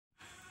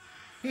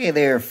Hey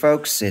there,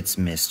 folks, it's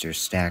Mr.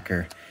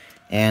 Stacker,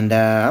 and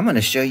I'm going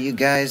to show you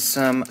guys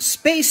some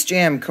Space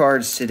Jam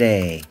cards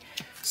today.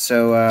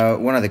 So,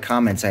 one of the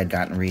comments I had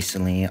gotten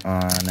recently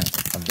on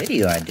a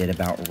video I did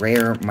about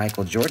rare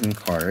Michael Jordan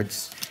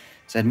cards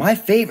said, my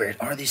favorite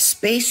are the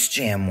Space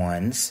Jam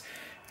ones.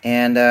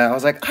 And I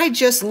was like, I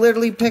just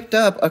literally picked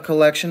up a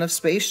collection of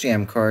Space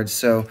Jam cards,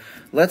 so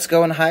let's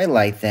go and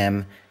highlight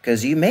them,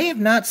 because you may have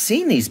not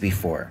seen these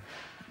before.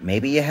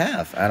 Maybe you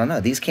have. I don't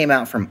know. These came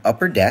out from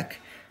Upper Deck.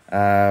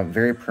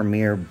 Very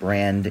premier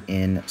brand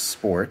in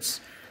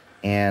sports,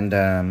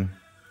 and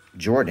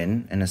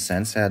Jordan, in a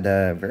sense, had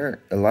a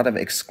lot of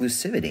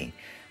exclusivity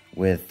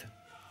with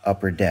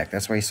Upper Deck.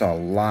 That's why you saw a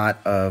lot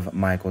of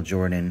Michael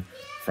Jordan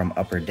from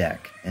Upper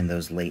Deck in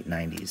those late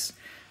 90s.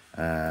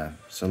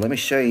 So let me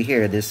show you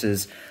here. This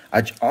is,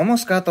 I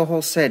almost got the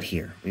whole set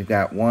here. We've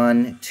got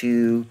 1,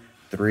 2,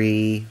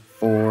 3,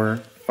 4,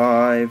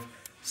 5,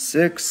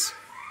 6,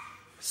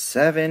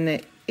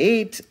 7,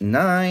 8,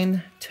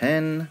 9,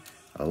 10,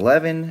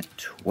 11,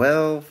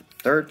 12,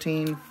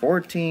 13,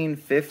 14,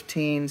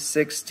 15,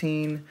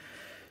 16,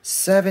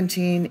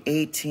 17,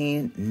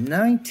 18,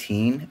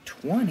 19,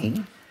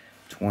 20,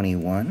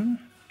 21,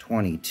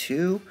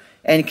 22,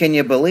 and can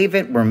you believe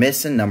it? We're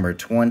missing number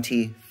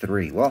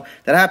 23. Well,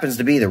 that happens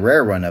to be the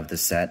rare one of the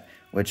set,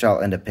 which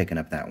I'll end up picking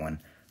up that one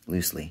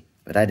loosely.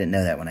 But I didn't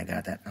know that when I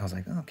got that. I was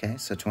like, oh, okay,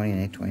 so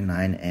 28,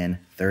 29, and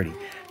 30.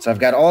 So I've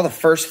got all the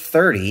first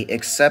 30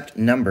 except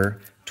number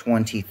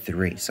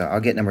 23. So I'll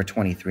get number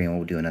 23 and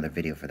we'll do another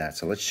video for that.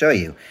 So let's show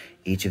you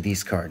each of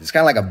these cards. It's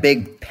kind of like a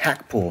big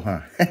pack pool,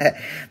 huh?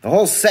 The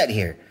whole set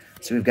here.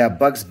 So we've got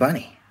Bugs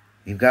Bunny.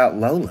 We've got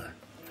Lola.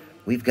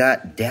 We've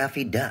got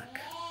Daffy Duck.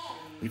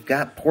 We've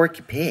got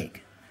Porky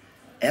Pig.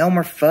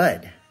 Elmer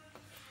Fudd.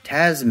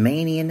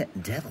 Tasmanian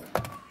Devil.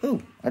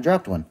 Ooh, I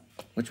dropped one.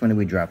 Which one did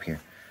we drop here?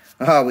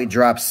 Oh, we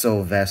dropped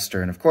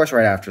Sylvester. And of course,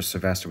 right after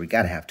Sylvester, we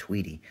got to have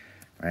Tweety,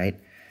 right?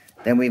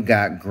 Then we've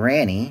got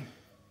Granny.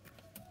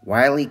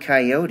 Wile E.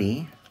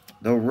 Coyote,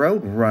 the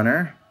Road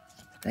Runner.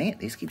 Dang it,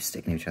 these keep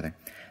sticking to each other.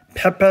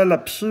 Pepe Le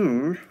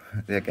Pew.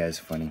 That guy's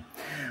funny.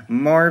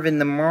 Marvin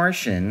the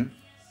Martian.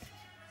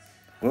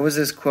 What was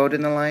his quote in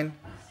the line?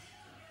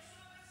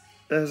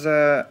 There's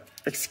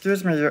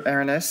excuse me, Your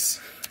Airness.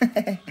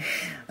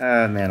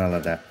 Oh, man, I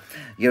love that.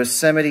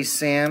 Yosemite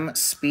Sam,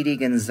 Speedy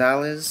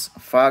Gonzalez,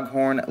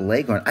 Foghorn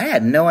Leghorn. I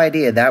had no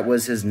idea that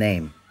was his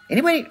name.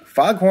 Anybody?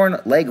 Foghorn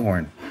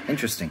Leghorn.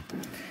 Interesting.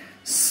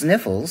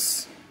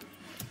 Sniffles.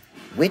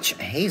 Witch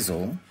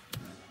Hazel,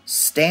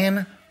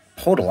 Stan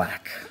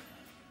Podolak,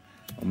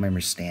 remember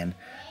Stan,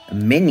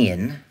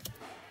 Minion,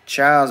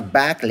 Charles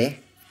Backley,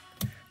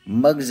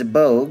 Muggsy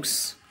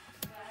Bogues,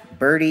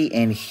 Birdie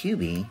and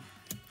Hubie,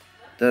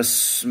 the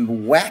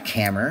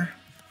Swackhammer,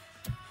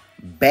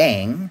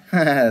 Bang,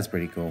 that's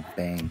pretty cool,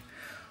 Bang,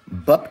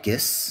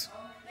 Bupkis,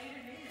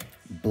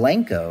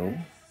 Blanco,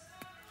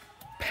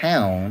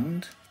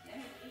 Pound,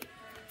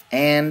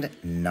 and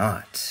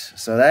Knot.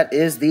 So that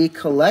is the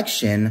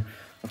collection.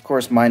 Of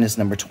course, minus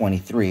number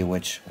 23,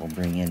 which we'll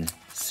bring in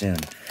soon.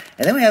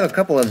 And then we have a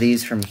couple of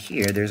these from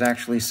here. There's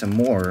actually some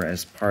more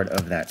as part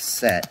of that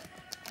set.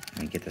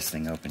 Let me get this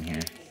thing open here.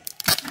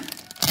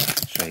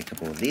 Show you a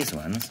couple of these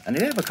ones. I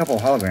do have a couple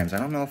of holograms. I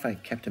don't know if I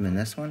kept them in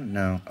this one.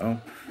 No. Oh,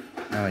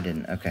 no, I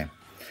didn't. Okay.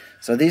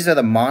 So these are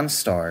the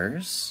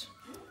Monstars.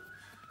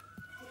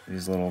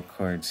 These little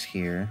cards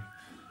here.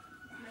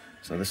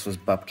 So this was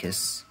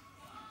Bupkis.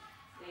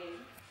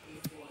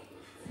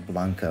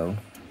 Blanco.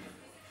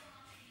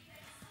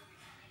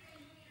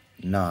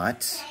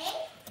 Knot,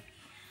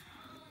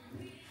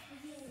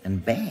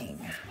 and Bang.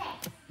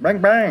 Bang,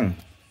 bang.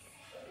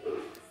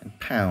 And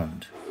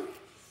Pound.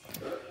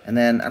 And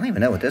then, I don't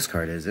even know what this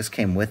card is. This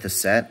came with the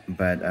set,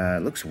 but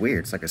it looks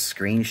weird. It's like a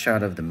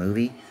screenshot of the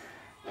movie.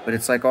 But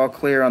it's like all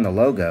clear on the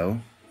logo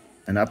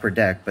and Upper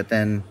Deck, but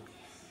then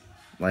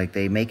like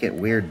they make it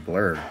weird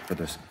blur for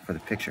the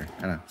picture.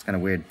 I don't know, it's kind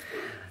of weird.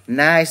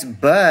 Nice,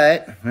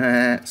 but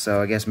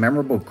so I guess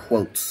memorable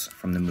quotes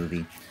from the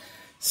movie.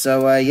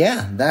 So,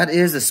 yeah, that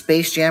is the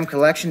Space Jam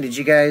collection. Did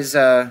you guys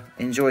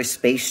enjoy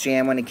Space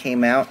Jam when it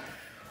came out?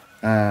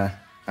 I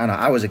don't know.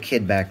 I was a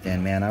kid back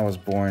then, man. I was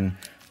born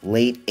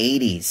late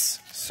 80s.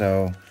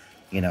 So,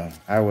 you know,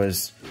 I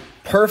was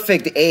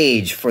perfect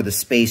age for the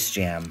Space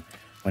Jam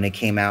when it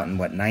came out in,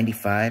 what,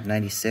 95,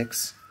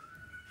 96?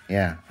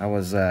 Yeah, I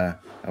was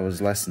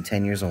less than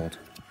 10 years old.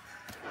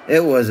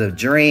 It was a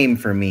dream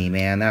for me,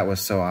 man. That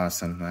was so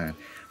awesome.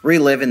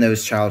 Reliving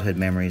those childhood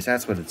memories.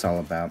 That's what it's all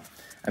about.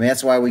 I mean,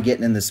 that's why we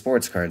get into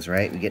sports cards,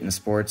 right? We get into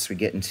sports, we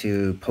get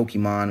into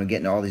Pokemon, we get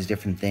into all these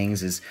different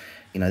things.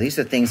 You know, these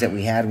are things that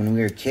we had when we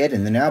were a kid,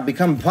 and they're now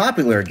become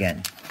popular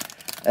again.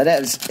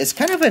 It's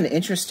kind of an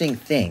interesting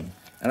thing.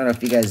 I don't know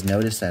if you guys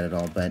noticed that at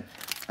all, but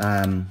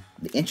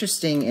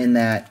interesting in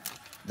that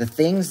the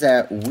things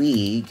that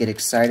we get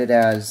excited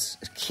as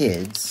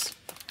kids,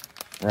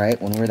 right,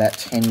 when we're that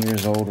 10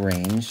 years old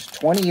range,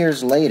 20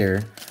 years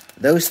later,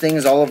 those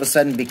things all of a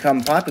sudden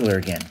become popular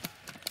again.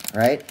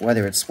 Right?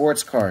 Whether it's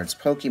sports cards,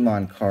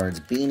 Pokemon cards,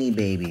 Beanie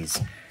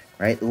Babies,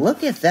 right?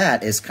 Look at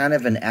that as kind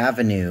of an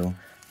avenue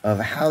of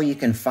how you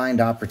can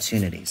find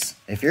opportunities.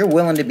 If you're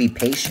willing to be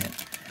patient,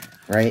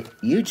 right,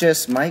 you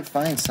just might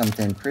find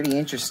something pretty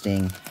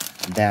interesting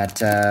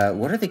that,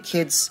 what are the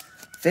kids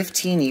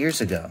 15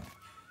 years ago?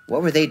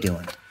 What were they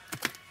doing?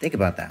 Think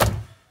about that.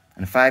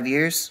 In 5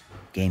 years,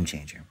 game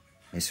changer.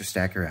 Mr.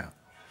 Stacker out.